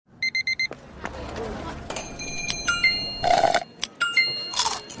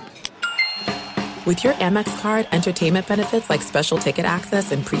With your Amex card, entertainment benefits like special ticket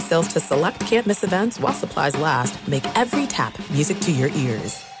access and pre-sales to select can't-miss events while supplies last make every tap music to your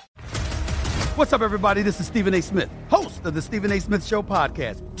ears. What's up, everybody? This is Stephen A. Smith, host of the Stephen A. Smith Show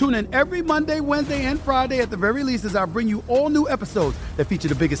podcast. Tune in every Monday, Wednesday, and Friday at the very least as I bring you all new episodes that feature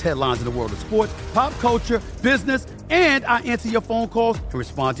the biggest headlines in the world of sports, pop culture, business, and I answer your phone calls and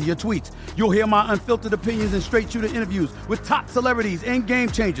respond to your tweets. You'll hear my unfiltered opinions and straight-shooter interviews with top celebrities and game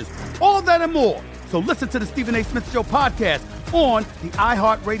changers. All that and more. So listen to the Stephen A. Smith Show podcast on the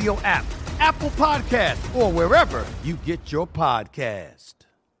iHeartRadio app, Apple Podcasts, or wherever you get your podcast.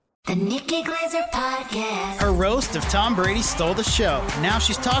 The Nikki Glazer Podcast. Her roast of Tom Brady stole the show. Now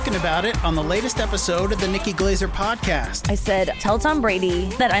she's talking about it on the latest episode of the Nikki Glazer Podcast. I said, tell Tom Brady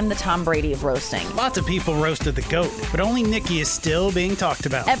that I'm the Tom Brady of roasting. Lots of people roasted the GOAT, but only Nikki is still being talked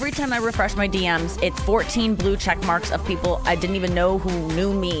about. Every time I refresh my DMs, it's 14 blue check marks of people I didn't even know who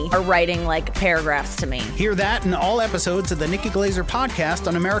knew me are writing like paragraphs to me. Hear that in all episodes of the Nikki Glazer Podcast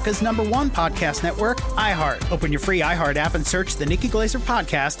on America's #1 podcast network, iHeart. Open your free iHeart app and search the Nikki Glazer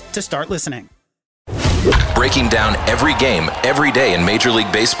Podcast to start listening. Breaking down every game, every day in Major League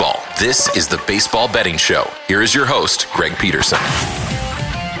Baseball. This is the Baseball Betting Show. Here is your host, Greg Peterson.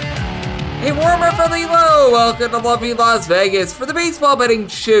 A warmer friendly hello. Welcome to lovely Las Vegas for the Baseball Betting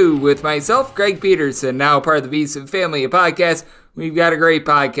Show with myself, Greg Peterson, now part of the VSiN family of podcasts. We've got a great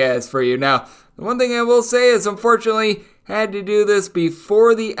podcast for you. Now, the one thing I will say is, unfortunately, had to do this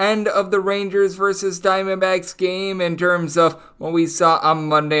before the end of the Rangers versus Diamondbacks game in terms of what we saw on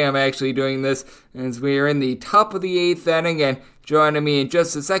Monday. I'm actually doing this as we are in the top of the 8th inning, and joining me in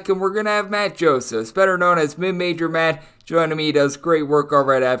just a second, we're going to have Matt Josephs, better known as Mid-Major Matt. Joining me, does great work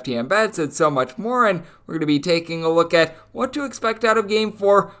over at FTN Bets and so much more, and we're going to be taking a look at what to expect out of Game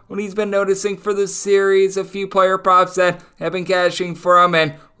 4, what he's been noticing for the series, a few player props that have been cashing for him,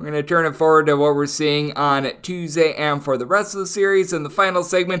 and we're going to turn it forward to what we're seeing on Tuesday and for the rest of the series. In the final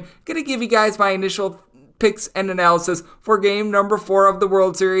segment, going to give you guys my initial picks and analysis for game number 4 of the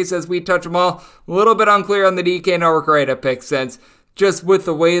World Series as we touch them all. A little bit unclear on the DK Network right pick since just with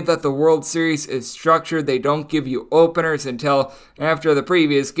the way that the World Series is structured, they don't give you openers until after the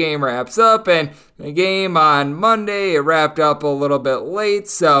previous game wraps up, and the game on Monday, it wrapped up a little bit late,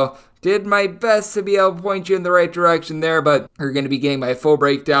 so did my best to be able to point you in the right direction there, but we're going to be getting my full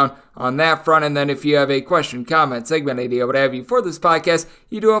breakdown on that front. And then if you have a question, comment, segment idea, what have you for this podcast,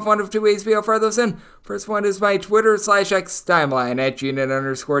 you do have one of two ways to be able to fire those in. First one is my Twitter/X timeline at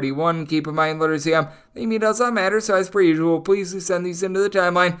 @unit_D1. Keep in mind, literacy they mean does not matter, so as per usual, please do send these into the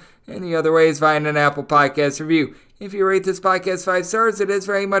timeline. And the other way is via an Apple Podcast review. If you rate this podcast 5 stars, it is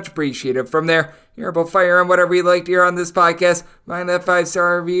very much appreciated. From there, you're able to fire in whatever you'd like to hear on this podcast. Find that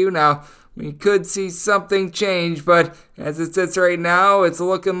 5-star review. Now, we could see something change, but as it sits right now, it's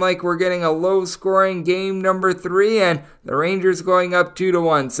looking like we're getting a low-scoring game number 3, and the Rangers going up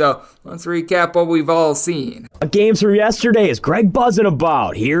 2-1. So let's recap what we've all seen. Games from yesterday is Greg buzzing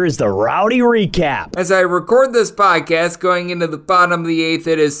about. Here is the rowdy recap. As I record this podcast, going into the bottom of the 8th,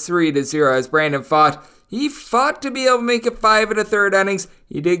 it is 3-0 as Brandon Pfaadt. He fought to be able to make it 5 1/3 innings.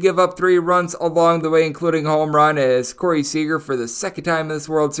 He did give up 3 runs along the way, including a home run, as Corey Seager, for the second time in this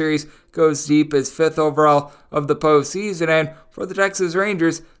World Series, goes deep as 5th overall of the postseason. And for the Texas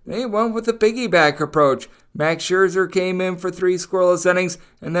Rangers, they went with the piggyback approach. Max Scherzer came in for 3 scoreless innings,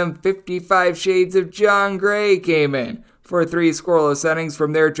 and then 55 Shades of John Gray came in for 3 scoreless innings.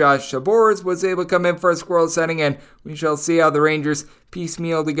 From there, Josh Sabores was able to come in for a scoreless inning, and we shall see how the Rangers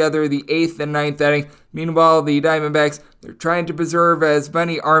piecemeal together the 8th and 9th inning. Meanwhile, the Diamondbacks, they're trying to preserve as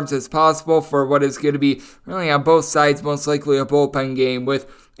many arms as possible for what is going to be really on both sides, most likely a bullpen game, with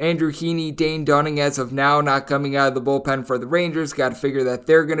Andrew Heaney, Dane Dunning as of now not coming out of the bullpen for the Rangers. Got to figure that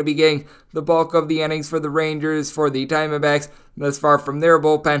they're going to be getting the bulk of the innings for the Rangers. For the Diamondbacks, thus far from their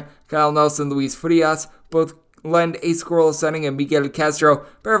bullpen, Kyle Nelson, Luis Frias, both lend a scoreless inning, and Miguel Castro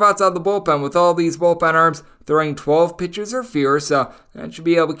Baravots out of the bullpen. With all these bullpen arms throwing 12 pitches or fewer, so that should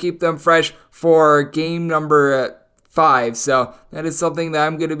be able to keep them fresh for game number 5. So that is something that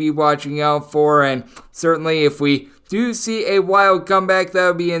I'm going to be watching out for, and certainly if we do see a wild comeback, that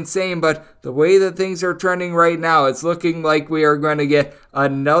would be insane. But the way that things are trending right now, it's looking like we are going to get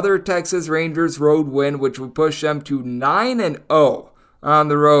another Texas Rangers road win, which would push them to 9-0 on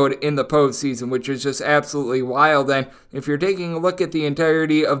the road in the postseason, which is just absolutely wild. And if you're taking a look at the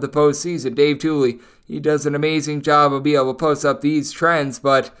entirety of the postseason, Dave Tuley, he does an amazing job of being able to post up these trends,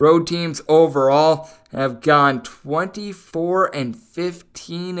 but road teams overall have gone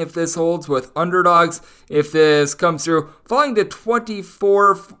 24-15 if this holds, with underdogs, if this comes through, falling to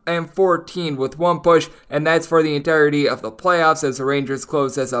 24-14 with one push, and that's for the entirety of the playoffs as the Rangers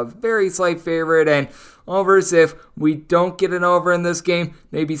close as a very slight favorite, and overs, if we don't get an over in this game,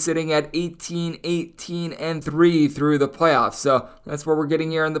 they'd be sitting at 18-3 through the playoffs. So that's what we're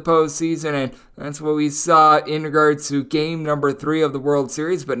getting here in the postseason, and that's what we saw in regards to game number 3 of the World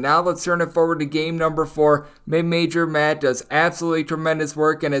Series. But now let's turn it forward to game number 4. Mid-Major Matt does absolutely tremendous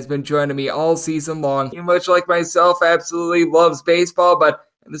work and has been joining me all season long. He, much like myself, absolutely loves baseball, but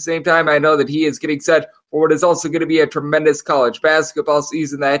at the same time, I know that he is getting set for what is also going to be a tremendous college basketball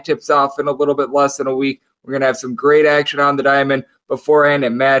season that tips off in a little bit less than a week. We're going to have some great action on the diamond beforehand,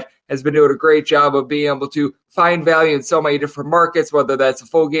 and Matt has been doing a great job of being able to find value in so many different markets, whether that's a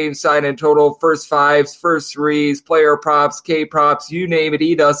full game sign in total, first fives, first threes, player props, K props, you name it,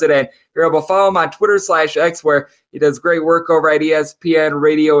 he does it. And you're able to follow him on Twitter/X, where he does great work over at ESPN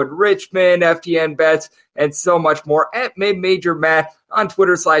Radio in Richmond, FTN Bets, and so much more at Mid-Major Matt on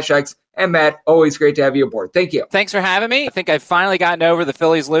Twitter/X. And Matt, always great to have you aboard. Thank you. Thanks for having me. I think I've finally gotten over the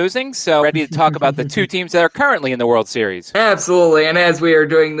Phillies losing, so ready to talk about the two teams that are currently in the World Series. Absolutely. And as we are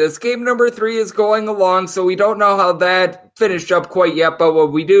doing this, game number 3 is going along, so we don't know how that finished up quite yet, but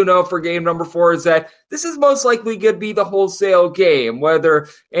what we do know for game number 4 is that this is most likely going to be the wholesale game, whether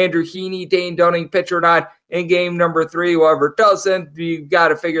Andrew Heaney, Dane Dunning pitch or not in game number 3. Whoever doesn't, you've got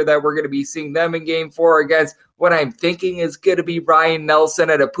to figure that we're going to be seeing them in game 4 against what I'm thinking is going to be Ryan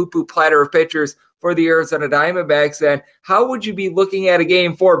Nelson at a poo-poo platter of pitchers for the Arizona Diamondbacks. And how would you be looking at a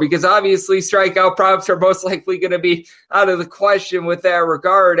game 4? Because obviously strikeout props are most likely going to be out of the question with that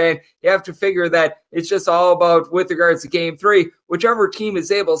regard. And you have to figure that it's just all about, with regards to game 3, whichever team is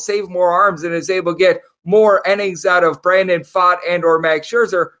able to save more arms and is able to get more innings out of Brandon Pfaadt and or Max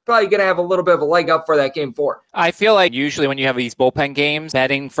Scherzer, probably going to have a little bit of a leg up for that game 4. I feel like usually when you have these bullpen games,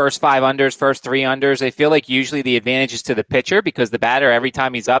 betting first 5 unders, first 3 unders, I feel like usually the advantage is to the pitcher because the batter, every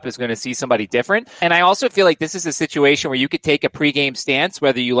time he's up, is going to see somebody different. And I also feel like this is a situation where you could take a pregame stance,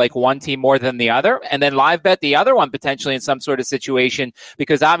 whether you like one team more than the other, and then live bet the other one potentially in some sort of situation,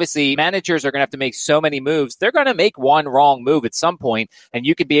 because obviously managers are going to have to make so many moves. They're going to make one wrong move at some point, and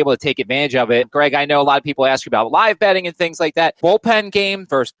you could be able to take advantage of it. Greg, I know a lot of people ask you about live betting and things like that. Bullpen game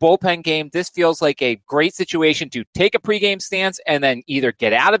versus bullpen game. This feels like a great situation to take a pregame stance and then either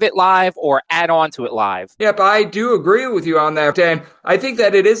get out of it live or add on to it live. Yep, I do agree with you on that, Dan. I think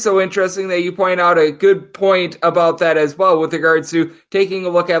that it is so interesting that you point out a good point about that as well with regards to taking a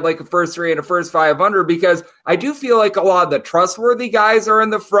look at like a first 3 and a first 5 under, because I do feel like a lot of the trustworthy guys are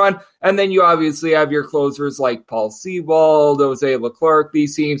in the front, and then you obviously have your closers like Paul Sewald, Jose Leclerc.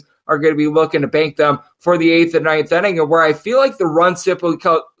 These teams are going to be looking to bank them for the 8th and 9th inning, and where I feel like the runs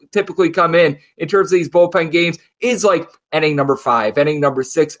typically come in terms of these bullpen games is like inning number 5, inning number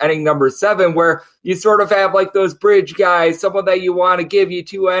 6, inning number 7, where you sort of have like those bridge guys, someone that you want to give you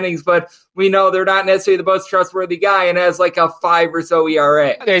 2 innings, but we know they're not necessarily the most trustworthy guy and has like a 5 or so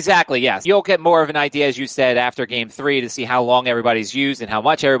ERA. Exactly, yes. You'll get more of an idea, as you said, after game 3 to see how long everybody's used and how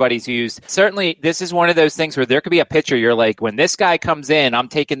much everybody's used. Certainly, this is one of those things where there could be a pitcher you're like, when this guy comes in, I'm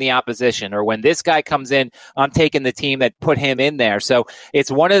taking the opposition, or when this guy comes in, I'm taking the team that put him in there. So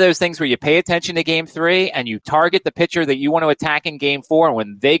it's one of those things where you pay attention to game 3 and you target the pitcher that you want to attack in game 4, and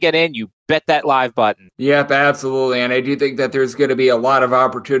when they get in, you bet that live button. Yep, absolutely. And I do think that there's going to be a lot of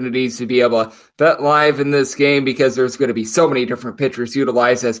opportunities to be able to bet live in this game because there's going to be so many different pitchers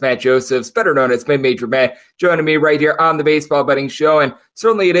utilized, as Matt Josephs, better known as Mid-Major Matt, joining me right here on the Baseball Betting Show. And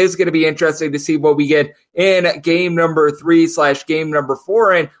certainly it is going to be interesting to see what we get in game number 3/game number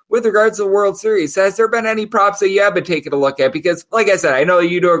 4. And with regards to the World Series, has there been any props that you have been taking a look at? Because like I said, I know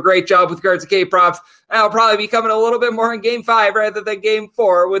you do a great job with regards to K props. I'll probably be coming a little bit more in game 5 rather than game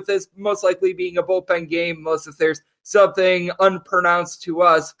 4, with this most likely being a bullpen game, unless if there's something unpronounced to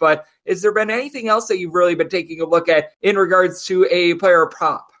us. But has there been anything else that you've really been taking a look at in regards to a player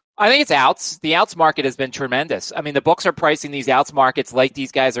prop? I think it's outs. The outs market has been tremendous. I mean, the books are pricing these outs markets like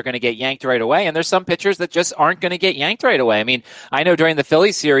these guys are going to get yanked right away, and there's some pitchers that just aren't going to get yanked right away. I mean, I know during the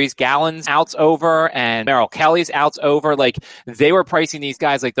Phillies series, Gallen's outs over and Merrill Kelly's outs over. Like, they were pricing these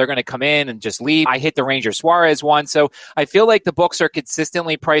guys like they're going to come in and just leave. I hit the Ranger Suarez one. So I feel like the books are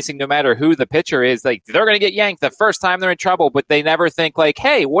consistently pricing, no matter who the pitcher is, like they're going to get yanked the first time they're in trouble, but they never think like,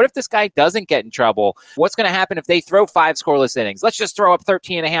 hey, what if this guy doesn't get in trouble? What's going to happen if they throw 5 scoreless innings? Let's just throw up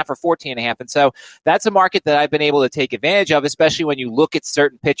 13.5 or 14.5. And so that's a market that I've been able to take advantage of, especially when you look at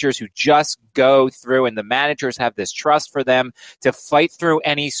certain pitchers who just go through and the managers have this trust for them to fight through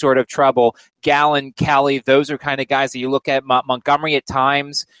any sort of trouble. Gallen, Kelly, those are kind of guys that you look at. Montgomery at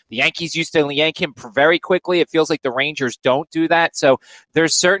times. The Yankees used to yank him very quickly. It feels like the Rangers don't do that. So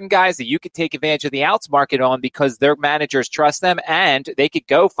there's certain guys that you could take advantage of the outs market on because their managers trust them and they could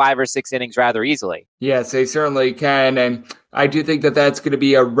go 5 or 6 innings rather easily. Yes, they certainly can. And I do think that that's going to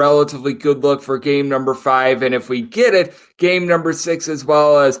be a relatively good look for game number 5. And if we get it, game number 6 as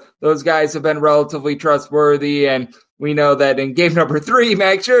well, as those guys have been relatively trustworthy. And we know that in game number 3,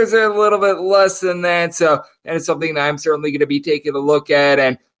 Max Scherzer a little bit less than that. So that is something that I'm certainly going to be taking a look at.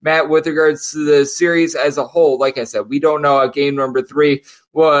 And Matt, with regards to the series as a whole, like I said, we don't know how game number 3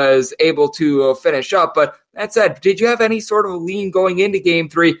 was able to finish up. But that said, did you have any sort of lean going into game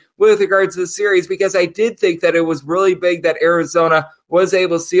 3 with regards to the series? Because I did think that it was really big that Arizona was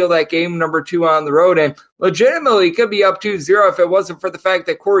able to seal that game number 2 on the road and legitimately could be up 2-0 if it wasn't for the fact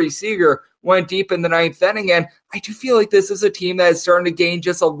that Corey Seager went deep in the 9th inning. And I do feel like this is a team that is starting to gain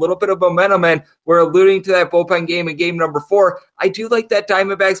just a little bit of momentum, and we're alluding to that bullpen game in game number 4. I do like that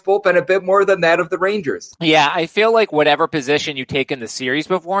Diamondbacks bullpen a bit more than that of the Rangers. Yeah, I feel like whatever position you take in the series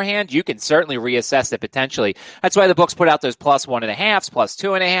beforehand, you can certainly reassess it potentially. That's why the books put out those plus 1.5s, plus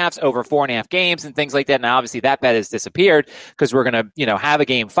 2.5s, over 4.5 games and things like that. Now, obviously, that bet has disappeared because we're going to, have a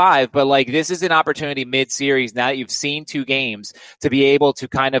game 5. But like, this is an opportunity mid-series, now that you've seen 2 games, to be able to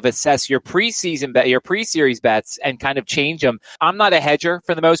kind of assess your preseason bet, your pre-series bets, and kind of change them. I'm not a hedger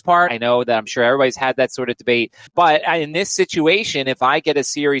for the most part. I know that I'm sure everybody's had that sort of debate. But in this situation, if I get a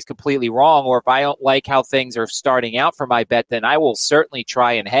series completely wrong, or if I don't like how things are starting out for my bet, then I will certainly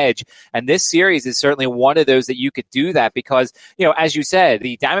try and hedge. And this series is certainly one of those that you could do that because, as you said,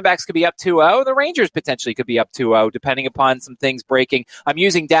 the Diamondbacks could be up 2-0. The Rangers potentially could be up 2-0, depending upon some things breaking. I'm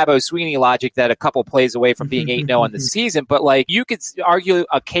using Dabo Sweeney logic that a couple plays away from being 8-0 on the season, but like, you could argue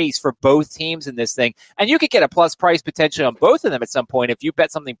a case for both teams in this thing, and you could get a plus price potentially on both of them at some point if you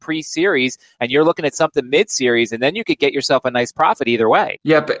bet something pre-series and you're looking at something mid-series, and then you could get yourself a nice profit either way.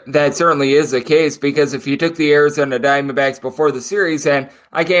 Yep, that certainly is the case, because if you took the Arizona Diamondbacks before the series, and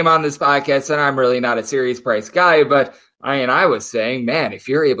I came on this podcast and I'm really not a series price guy, but I was saying, man, if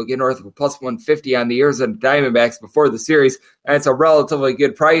you're able to get north of a plus 150 on the Arizona Diamondbacks before the series, that's a relatively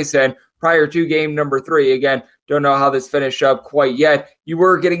good price. And prior to game number 3, again, don't know how this finished up quite yet, you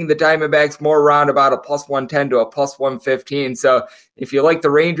were getting the Diamondbacks more around about a plus 110 to a plus 115. So if you like the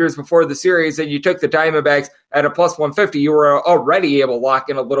Rangers before the series and you took the Diamondbacks at a plus 150, you were already able to lock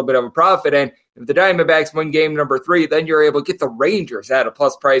in a little bit of a profit. And if the Diamondbacks win game number 3, then you're able to get the Rangers at a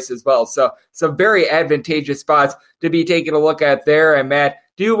plus price as well. So some very advantageous spots to be taking a look at there. And Matt,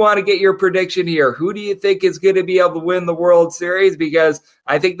 do you want to get your prediction here? Who do you think is going to be able to win the World Series? Because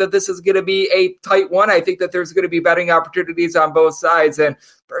I think that this is going to be a tight one. I think that there's going to be betting opportunities on both sides. And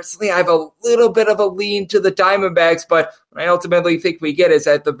personally, I have a little bit of a lean to the Diamondbacks, but what I ultimately think we get is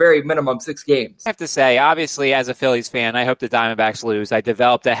at the very minimum 6 games. I have to say, obviously, as a Phillies fan, I hope the Diamondbacks lose. I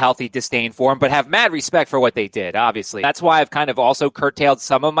developed a healthy disdain for them, but have mad respect for what they did, obviously. That's why I've kind of also curtailed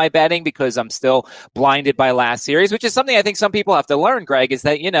some of my betting, because I'm still blinded by last series, which is something I think some people have to learn, Greg, is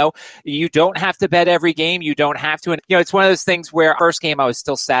that, you don't have to bet every game. You don't have to. And, it's one of those things where first game I was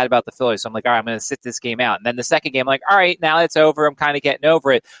still sad about the Phillies. So I'm like, all right, I'm going to sit this game out. And then the second game, I'm like, all right, now it's over. I'm kind of getting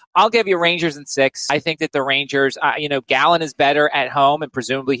over it. I'll give you Rangers in 6. I think that the Rangers, Gallen is better at home, and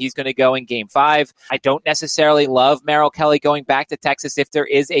presumably he's going to go in game 5. I don't necessarily love Merrill Kelly going back to Texas if there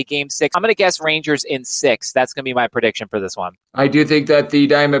is a game 6. I'm going to guess Rangers in 6. That's going to be my prediction for this one. I do think that the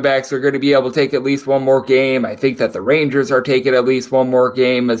Diamondbacks are going to be able to take at least one more game. I think that the Rangers are taking at least one more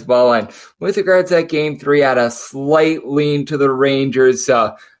game as well. And with regards to that game 3, I had a slight lean to the Rangers.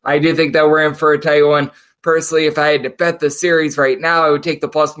 So I do think that we're in for a tight one. Personally, if I had to bet the series right now, I would take the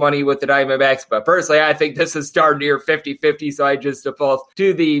plus money with the Diamondbacks. But personally, I think this is darn near 50-50, so I just default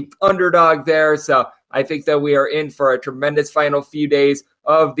to the underdog there. So I think that we are in for a tremendous final few days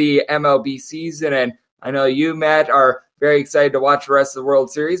of the MLB season. And I know you, Matt, are very excited to watch the rest of the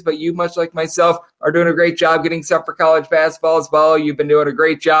World Series, but you, much like myself, are doing a great job getting set for college basketball as well. You've been doing a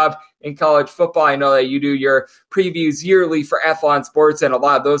great job in college football. I know that you do your previews yearly for Athlon Sports, and a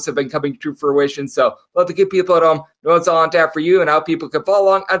lot of those have been coming to fruition. So let the good people at home know what's all on tap for you and how people can follow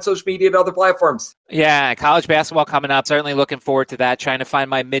along on social media and other platforms. Yeah, college basketball coming up. Certainly looking forward to that. Trying to find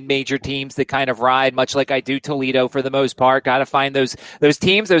my mid-major teams that kind of ride, much like I do Toledo for the most part. Got to find those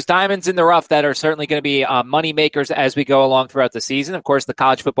teams, those diamonds in the rough that are certainly going to be money makers as we go along throughout the season. Of course, the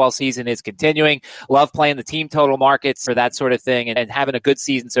college football season is continuing. Love playing the team total markets for that sort of thing and having a good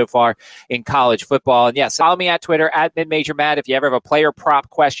season so far. are in college football. And yes, follow me at Twitter at MidMajorMatt. If you ever have a player prop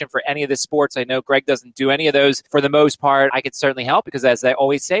question for any of the sports, I know Greg doesn't do any of those for the most part. I could certainly help because, as I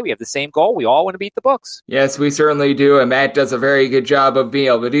always say, we have the same goal. We all want to beat the books. Yes, we certainly do. And Matt does a very good job of being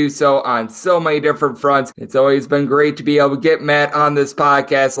able to do so on so many different fronts. It's always been great to be able to get Matt on this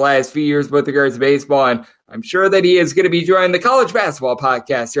podcast the last few years with regards to baseball. And I'm sure that he is going to be joining the college basketball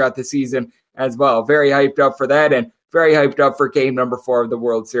podcast throughout the season as well. Very hyped up for that and very hyped up for game number 4 of the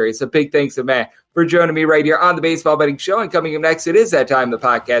World Series. So big thanks to Matt for joining me right here on the Baseball Betting Show. And coming up next, it is that time of the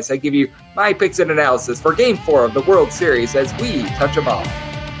podcast. I give you my picks and analysis for game 4 of the World Series as we touch them all.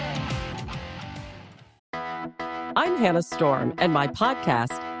 I'm Hannah Storm, and my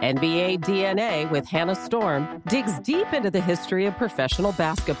podcast, NBA DNA with Hannah Storm, digs deep into the history of professional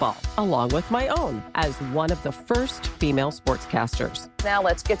basketball, along with my own, as one of the first female sportscasters. Now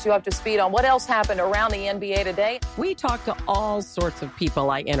let's get you up to speed on what else happened around the NBA today. We talk to all sorts of people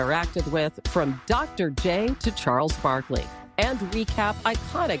I interacted with, from Dr. J to Charles Barkley, and recap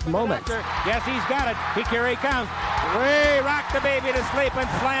iconic moments. Yes, he's got it. Here he comes. Way rock the baby to sleep and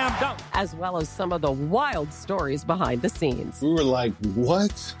slam dunk. As well as some of the wild stories behind the scenes. We were like,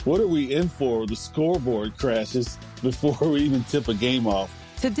 what? What are we in for? The scoreboard crashes before we even tip a game off.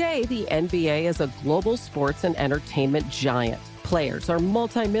 Today, the NBA is a global sports and entertainment giant. Players are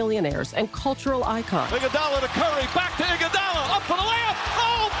multimillionaires and cultural icons. Iguodala to Curry, back to Iguodala, up for the layup.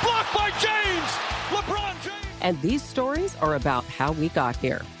 Oh, blocked by James. LeBron James. And these stories are about how we got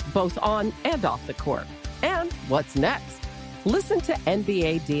here, both on and off the court. And what's next? Listen to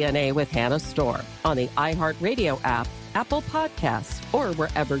NBA DNA with Hannah Storm on the iHeartRadio app, Apple Podcasts, or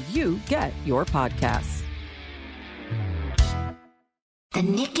wherever you get your podcasts. The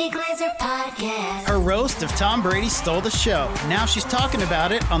Nikki Glaser Podcast. Her roast of Tom Brady stole the show. Now she's talking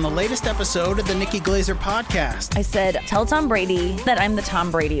about it on the latest episode of the Nikki Glaser Podcast. I said, tell Tom Brady that I'm the Tom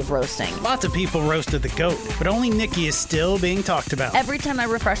Brady of roasting. Lots of people roasted the GOAT, but only Nikki is still being talked about. Every time I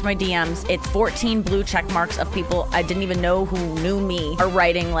refresh my DMs, it's 14 blue check marks of people I didn't even know who knew me are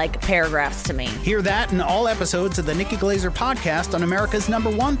writing like paragraphs to me. Hear that in all episodes of the Nikki Glaser Podcast on America's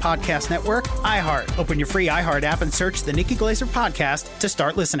 #1 podcast network, iHeart. Open your free iHeart app and search the Nikki Glaser Podcast to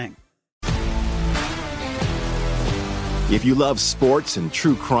start listening. If you love sports and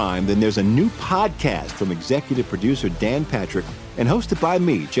true crime, then there's a new podcast from executive producer Dan Patrick and hosted by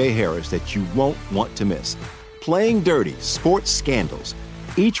me, Jay Harris, that you won't want to miss. Playing Dirty: Sports Scandals.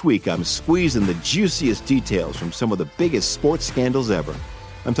 Each week, I'm squeezing the juiciest details from some of the biggest sports scandals ever.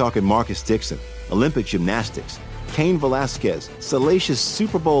 I'm talking Marcus Dixon, Olympic gymnastics, Cain Velasquez, salacious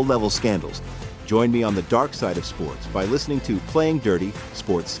Super Bowl-level scandals. Join me on the dark side of sports by listening to Playing Dirty: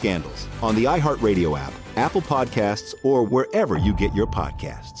 Sports Scandals on the iHeartRadio app, Apple Podcasts, or wherever you get your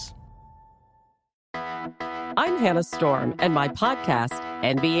podcasts. I'm Hannah Storm, and my podcast,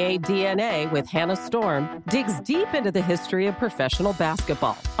 NBA DNA with Hannah Storm, digs deep into the history of professional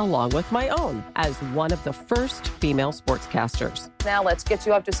basketball, along with my own, as one of the first female sportscasters. Now let's get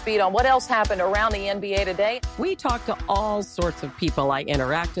you up to speed on what else happened around the NBA today. We talk to all sorts of people I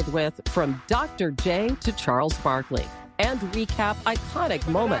interacted with, from Dr. J to Charles Barkley, and recap iconic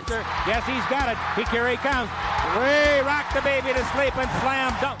moments. Yes, he's got it. Here he comes. Way rock the baby to sleep and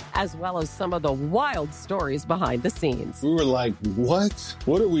slam dunk. As well as some of the wild stories behind the scenes. We were like, what?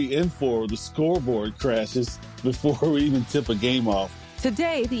 What are we in for? The scoreboard crashes before we even tip a game off.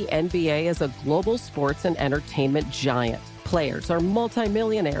 Today, the NBA is a global sports and entertainment giant. Players are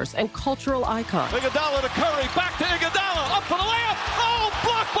multimillionaires and cultural icons. Iguodala to Curry, back to Iguodala, up for the layup. Oh,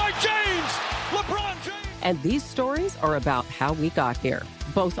 blocked by James. LeBron James. And these stories are about how we got here,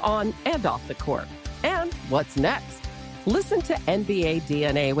 both on and off the court. And what's next? Listen to NBA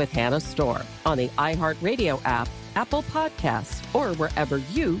DNA with Hannah Storm on the iHeartRadio app, Apple Podcasts, or wherever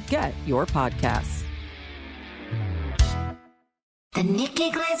you get your podcasts. The Nikki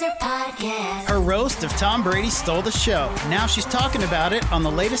Glaser Podcast. Her roast of Tom Brady stole the show. Now she's talking about it on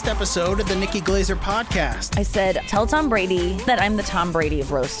the latest episode of the Nikki Glaser Podcast. I said, tell Tom Brady that I'm the Tom Brady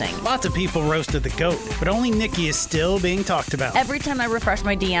of roasting. Lots of people roasted the GOAT, but only Nikki is still being talked about. Every time I refresh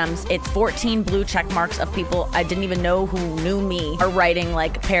my DMs, it's 14 blue check marks of people I didn't even know who knew me are writing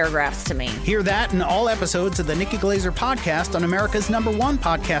like paragraphs to me. Hear that in all episodes of the Nikki Glaser Podcast on America's #1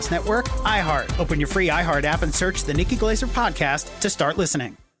 podcast network, iHeart. Open your free iHeart app and search the Nikki Glaser Podcast to start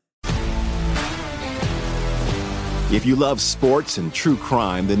listening. If you love sports and true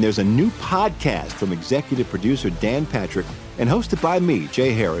crime, then there's a new podcast from executive producer Dan Patrick and hosted by me,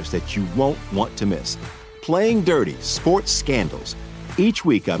 Jay Harris, that you won't want to miss. Playing Dirty: Sports Scandals. Each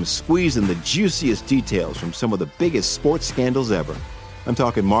week, I'm squeezing the juiciest details from some of the biggest sports scandals ever. I'm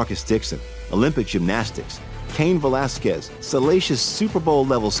talking Marcus Dixon, Olympic gymnastics, Cain Velasquez, salacious Super Bowl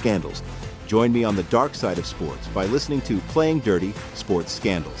level scandals. Join me on the dark side of sports by listening to Playing Dirty Sports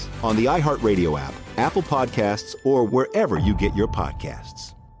Scandals on the iHeartRadio app, Apple Podcasts, or wherever you get your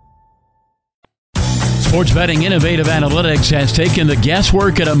podcasts. Sports Betting Innovative Analytics has taken the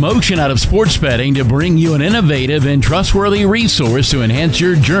guesswork and emotion out of sports betting to bring you an innovative and trustworthy resource to enhance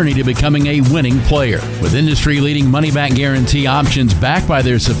your journey to becoming a winning player. With industry-leading money-back guarantee options backed by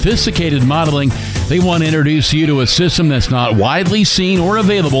their sophisticated modeling, they want to introduce you to a system that's not widely seen or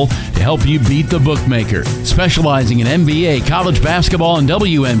available to help you beat the bookmaker. Specializing in NBA, college basketball, and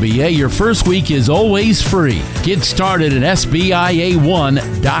WNBA, your first week is always free. Get started at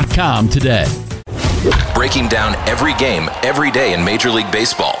SBIA1.com today. Breaking down every game, every day in Major League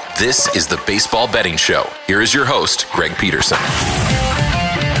Baseball. This is the Baseball Betting Show. Here is your host, Greg Peterson.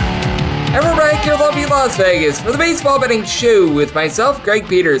 And we're back here in lovely Las Vegas for the Baseball Betting Show with myself, Greg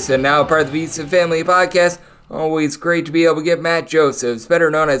Peterson, now part of the VSiN Family Podcast. Always great to be able to get Matt Josephs, better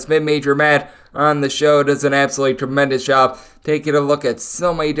known as Mid-Major Matt, on the show. Does an absolutely tremendous job taking a look at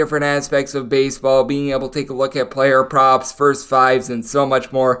so many different aspects of baseball, being able to take a look at player props, first fives, and so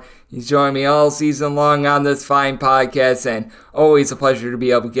much more. He's joined me all season long on this fine podcast, and always a pleasure to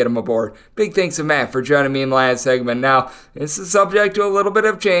be able to get him aboard. Big thanks to Matt for joining me in the last segment. Now, this is subject to a little bit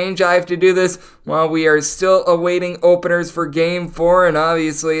of change. I have to do this while we are still awaiting openers for Game 4, and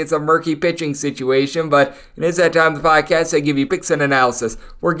obviously it's a murky pitching situation, but it is that time of the podcast I give you picks and analysis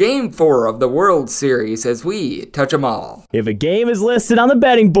for Game 4 of the World Series as we touch them all. If a game is listed on the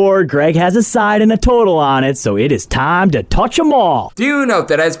betting board, Greg has a side and a total on it, so it is time to touch them all. Do note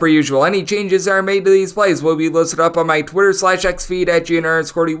that as per usual, any changes that are made to these plays will be listed up on my Twitter/X feed at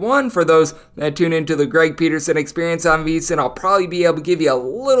GNR41. For those that tune into the Greg Peterson experience on VSiN, I'll probably be able to give you a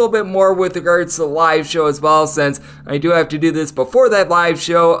little bit more with regards to the live show as well, since I do have to do this before that live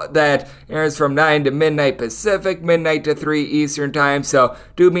show that airs from 9 to midnight Pacific, midnight to 3 Eastern time, so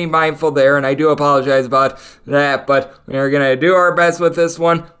do be mindful there, and I do apologize about that, but we're going to do our best with this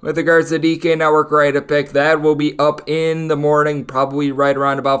one. With regards to DK Network Right to Pick, that will be up in the morning, probably right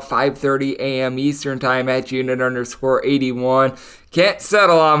around about 5:30 a.m. Eastern time at unit_81. Can't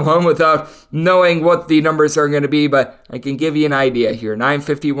settle on one without knowing what the numbers are going to be, but I can give you an idea here.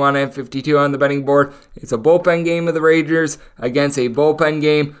 951 and 52 on the betting board. It's a bullpen game of the Rangers against a bullpen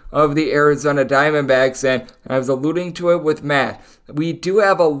game of the Arizona Diamondbacks, and I was alluding to it with Matt. We do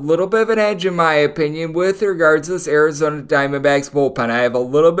have a little bit of an edge, in my opinion, with regards to this Arizona Diamondbacks bullpen. I have a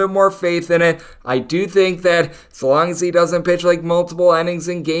little bit more faith in it. I do think that so long as he doesn't pitch like multiple innings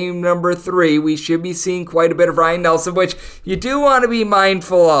in game number 3, we should be seeing quite a bit of Ryan Nelson, which you do want to be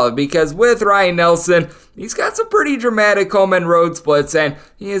mindful of, because with Ryan Nelson, he's got some pretty dramatic home and road splits, and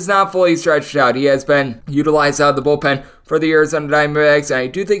he is not fully stretched out. He has been utilized out of the bullpen for the Arizona Diamondbacks, and I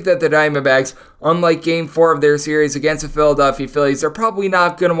do think that the Diamondbacks, unlike Game 4 of their series against the Philadelphia Phillies, are probably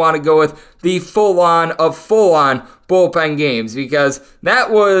not going to want to go with the full-on bullpen games, because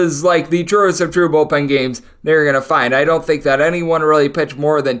that was like the truest of true bullpen games they're going to find. I don't think that anyone really pitched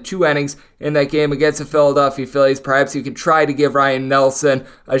more than 2 innings in that game against the Philadelphia Phillies. Perhaps you could try to give Ryan Nelson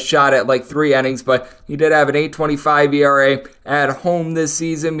a shot at like 3 innings, but he did have an 8.25 ERA at home this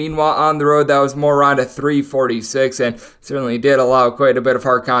season. Meanwhile, on the road, that was more around a 3.46, and certainly did allow quite a bit of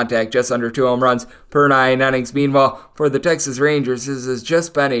hard contact, just under 2 home runs per 9 innings. Meanwhile, for the Texas Rangers, this has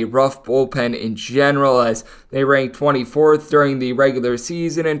just been a rough bullpen in general, as they ranked 24th during the regular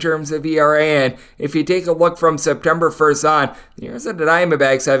season in terms of ERA, and if you take a look from September 1st on, the Arizona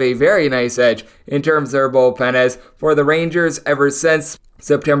Diamondbacks have a very nice edge in terms of their bullpen, as for the Rangers, ever since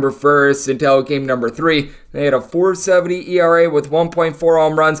September 1st until game number 3, they had a 4.70 ERA with 1.4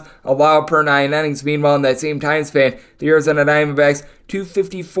 home runs allowed per 9 innings. Meanwhile, in that same time span, the Arizona Diamondbacks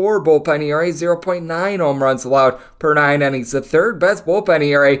 2.54 bullpen ERA, 0.9 home runs allowed per 9 innings. The third best bullpen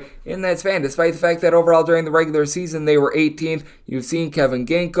ERA in that span, despite the fact that overall during the regular season they were 18th. You've seen Kevin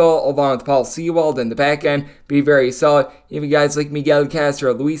Ginkel along with Paul Sewald in the back end be very solid. Even guys like Miguel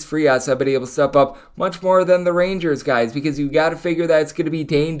Castro, Luis Frias have been able to step up much more than the Rangers guys, because you got to figure that it's going to be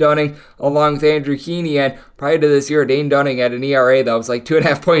Dane Dunning along with Andrew Heaney, and prior to this year, Dane Dunning had an ERA that was like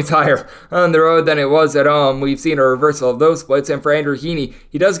 2.5 points higher on the road than it was at home. We've seen a reversal of those splits, and for Andrew Heaney,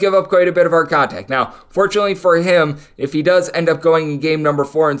 he does give up quite a bit of hard contact. Now, fortunately for him, if he does end up going in game number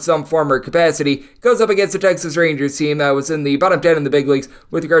 4 in some form or capacity, goes up against the Texas Rangers team that was in the bottom 10 in the big leagues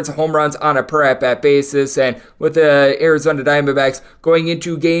with regards to home runs on a per at-bat basis, and with the Arizona Diamondbacks going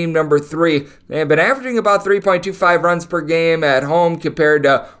into game number 3, they have been averaging about 3.25 runs per game at home compared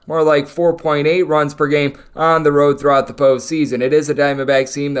to more like 4.8 runs per game game on the road throughout the postseason. It is a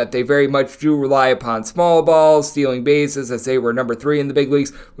Diamondbacks team that they very much do rely upon small balls, stealing bases, as they were number 3 in the big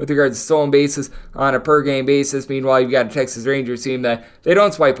leagues with regards to stolen bases on a per-game basis. Meanwhile, you've got a Texas Rangers team that they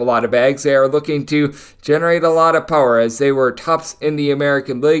don't swipe a lot of bags. They are looking to generate a lot of power, as they were tops in the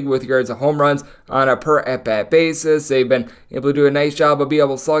American League with regards to home runs on a per-at-bat basis. They've been able to do a nice job of being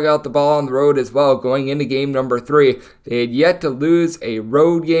able to slug out the ball on the road as well going into game number 3. They had yet to lose a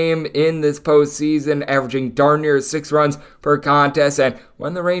road game in this postseason, averaging darn near 6 runs per contest, and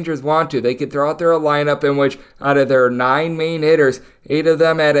when the Rangers want to, they could throw out their lineup in which out of their 9 main hitters, 8 of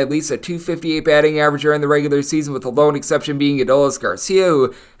them had at least a .258 batting average during the regular season, with the lone exception being Adolis Garcia,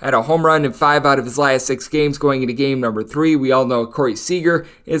 who had a home run in 5 out of his last 6 games going into game number 3. We all know Corey Seager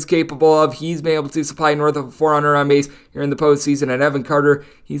is capable of. He's been able to supply north of a 400 on base here in the postseason, and Evan Carter,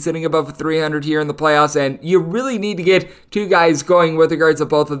 he's sitting above a 300 here in the playoffs, and you really need to get 2 guys going with regards to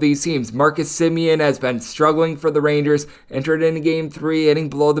both of these teams. Marcus Semien has been struggling for the Rangers, entered into game 3, hitting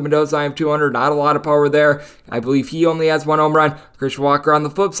below the Mendoza line of 200, not a lot of power there. I believe he only has 1 home run. Christian Walker on the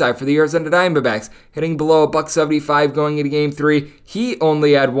flip side for the Arizona Diamondbacks, hitting below a .175 going into game 3. He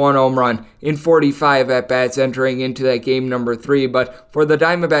only had 1 home run in 45 at-bats entering into that game number 3. But for the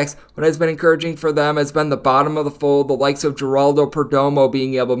Diamondbacks, what has been encouraging for them has been the bottom of the fold. The likes of Geraldo Perdomo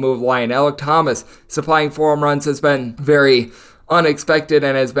being able to move line. Alek Thomas supplying 4 home runs has been very unexpected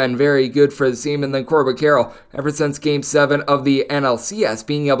and has been very good for the team. And then Corbin Carroll, ever since Game 7 of the NLCS,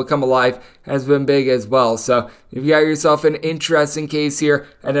 being able to come alive has been big as well. So you've got yourself an interesting case here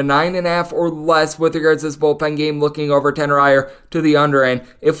at a 9.5 or less with regards to this bullpen game, looking over tenor higher to the under. And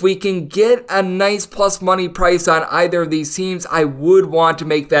if we can get a nice plus money price on either of these teams, I would want to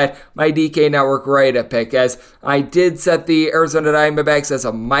make that my DK Network Rate pick, as I did set the Arizona Diamondbacks as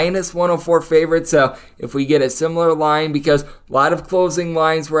a -104 favorite. So if we get a similar line, because a lot of closing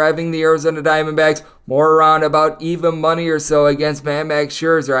lines we're having the Arizona Diamondbacks more around about even money or so against Mad Max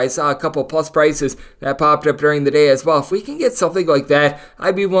Scherzer. I saw a couple plus prices that popped up during the day as well. If we can get something like that,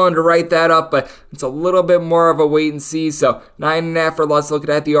 I'd be willing to write that up, but it's a little bit more of a wait and see. So 9.5 or less,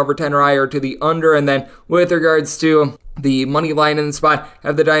 looking at the over 10 or higher to the under. And then with regards to the money line in the spot,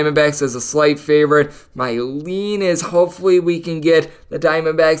 have the Diamondbacks as a slight favorite. My lean is hopefully we can get the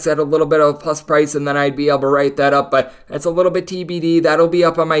Diamondbacks at a little bit of a plus price, and then I'd be able to write that up, but that's a little bit TBD. That'll be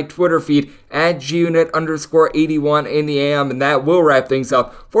up on my Twitter feed at GUnit_81 in the AM, and that will wrap things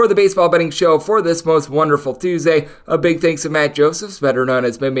up for the Baseball Betting Show for this most wonderful Tuesday. A big thanks to Matt Josephs, better known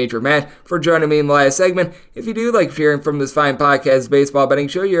as Mid-Major Matt, for joining me in the last segment. If you do like hearing from this fine podcast, Baseball Betting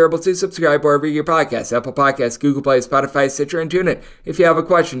Show, you're able to subscribe wherever you get podcasts: Apple Podcasts, Google Play, Spotify, Stitcher, and TuneIn. If you have a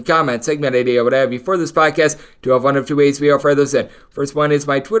question, comment, segment idea, what have you for this podcast, do have one of 2 ways we offer those in. First one is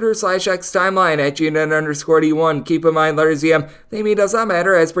my Twitter/X timeline at GUnit_81. Keep in mind, letters EM, they mean does not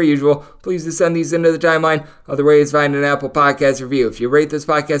matter as per usual. Please do send these into the timeline. Other way is find an Apple Podcast review. If you rate this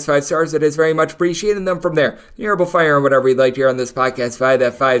podcast 5 stars, it is very much appreciated. And then from there, you're able to fire on whatever you'd like to hear on this podcast via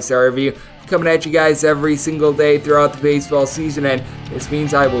that 5-star review. Coming at you guys every single day throughout the baseball season, and this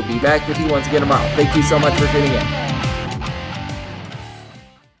means I will be back with you once again tomorrow. Thank you so much for tuning in.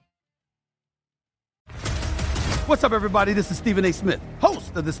 What's up, everybody? This is Stephen A. Smith,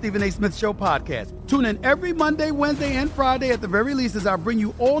 host of the Stephen A. Smith Show podcast. Tune in every Monday, Wednesday, and Friday at the very least as I bring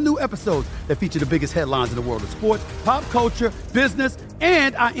you all new episodes that feature the biggest headlines in the world of sports, pop culture, business,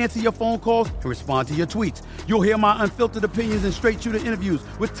 and I answer your phone calls and respond to your tweets. You'll hear my unfiltered opinions and straight-shooter interviews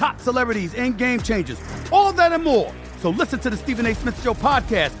with top celebrities and game changers. All that and more. So listen to the Stephen A. Smith Show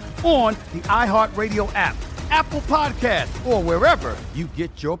podcast on the iHeartRadio app, Apple Podcasts, or wherever you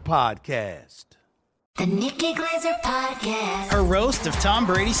get your podcast. The Nikki Glaser Podcast. Her roast of Tom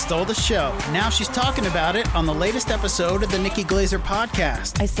Brady stole the show. Now she's talking about it on the latest episode of the Nikki Glaser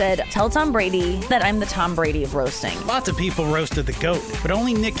Podcast. I said, tell Tom Brady that I'm the Tom Brady of roasting. Lots of people roasted the GOAT, but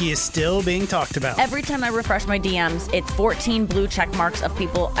only Nikki is still being talked about. Every time I refresh my DMs, it's 14 blue check marks of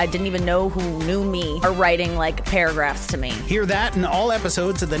people I didn't even know who knew me are writing like paragraphs to me. Hear that in all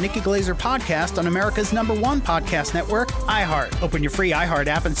episodes of the Nikki Glaser Podcast on America's #1 podcast network, iHeart. Open your free iHeart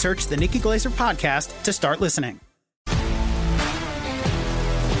app and search the Nikki Glaser Podcast to start listening.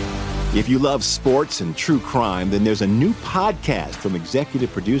 If you love sports and true crime, then there's a new podcast from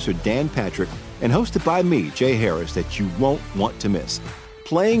executive producer Dan Patrick and hosted by me, Jay Harris, that you won't want to miss.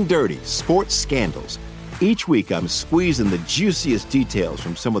 Playing Dirty: Sports Scandals. Each week, I'm squeezing the juiciest details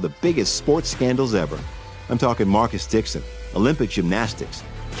from some of the biggest sports scandals ever. I'm talking Marcus Dixon, Olympic gymnastics,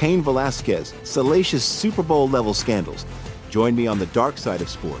 Cain Velasquez, salacious Super Bowl-level scandals. Join me on the dark side of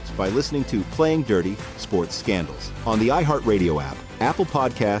sports by listening to Playing Dirty: Sports Scandals on the iHeartRadio app, Apple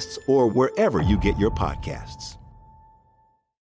Podcasts, or wherever you get your podcasts.